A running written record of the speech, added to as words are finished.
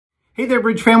Hey there,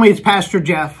 Bridge family, it's Pastor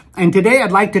Jeff, and today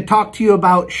I'd like to talk to you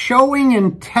about showing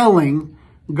and telling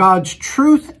God's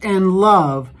truth and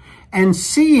love and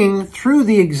seeing through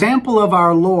the example of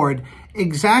our Lord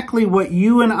exactly what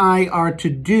you and I are to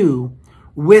do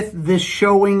with this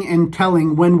showing and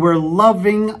telling when we're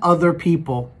loving other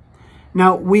people.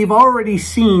 Now, we've already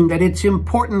seen that it's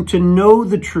important to know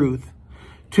the truth,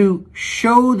 to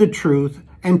show the truth,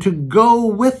 and to go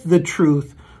with the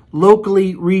truth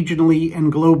locally, regionally,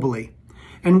 and globally.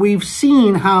 And we've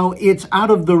seen how it's out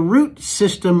of the root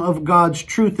system of God's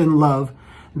truth and love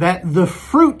that the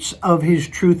fruits of his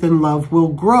truth and love will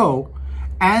grow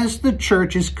as the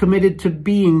church is committed to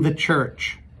being the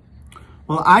church.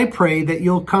 Well, I pray that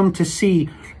you'll come to see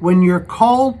when you're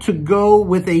called to go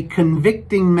with a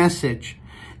convicting message,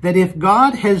 that if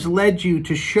God has led you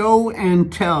to show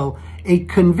and tell a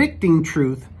convicting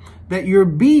truth, that you're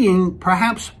being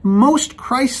perhaps most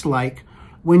Christ-like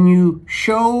when you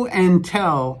show and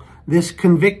tell this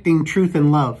convicting truth and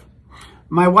love.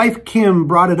 My wife Kim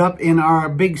brought it up in our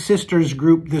Big Sisters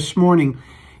group this morning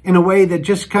in a way that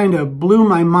just kind of blew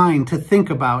my mind to think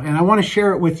about, and I want to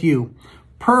share it with you.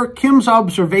 Per Kim's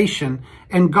observation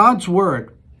and God's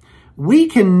word, we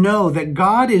can know that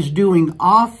God is doing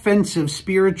offensive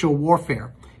spiritual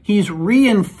warfare. He's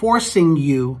reinforcing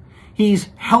you. He's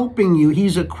helping you.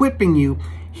 He's equipping you.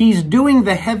 He's doing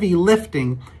the heavy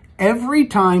lifting every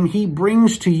time he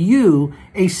brings to you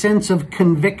a sense of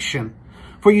conviction.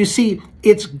 For you see,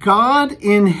 it's God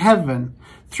in heaven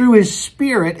through his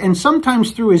Spirit and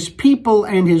sometimes through his people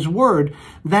and his word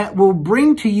that will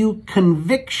bring to you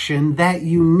conviction that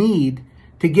you need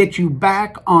to get you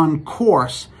back on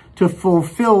course to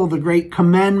fulfill the great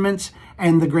commandments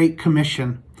and the Great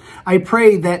Commission. I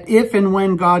pray that if and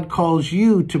when God calls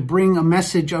you to bring a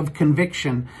message of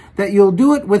conviction, that you'll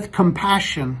do it with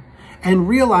compassion and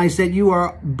realize that you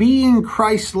are being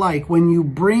Christ-like when you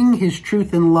bring his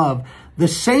truth and love the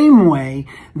same way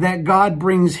that God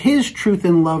brings his truth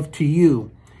and love to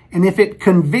you. And if it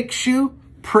convicts you,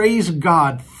 praise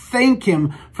God. Thank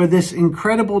him for this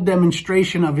incredible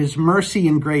demonstration of his mercy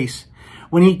and grace.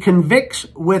 When he convicts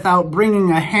without bringing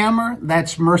a hammer,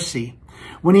 that's mercy.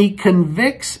 When he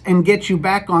convicts and gets you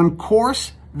back on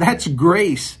course, that's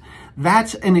grace.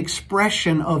 That's an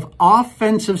expression of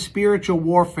offensive spiritual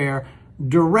warfare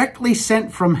directly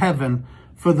sent from heaven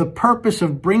for the purpose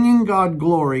of bringing God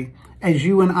glory as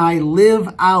you and I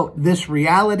live out this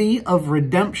reality of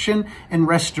redemption and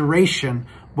restoration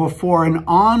before an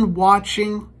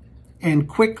on-watching and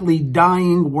quickly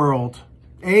dying world.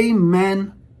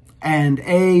 Amen and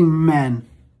amen.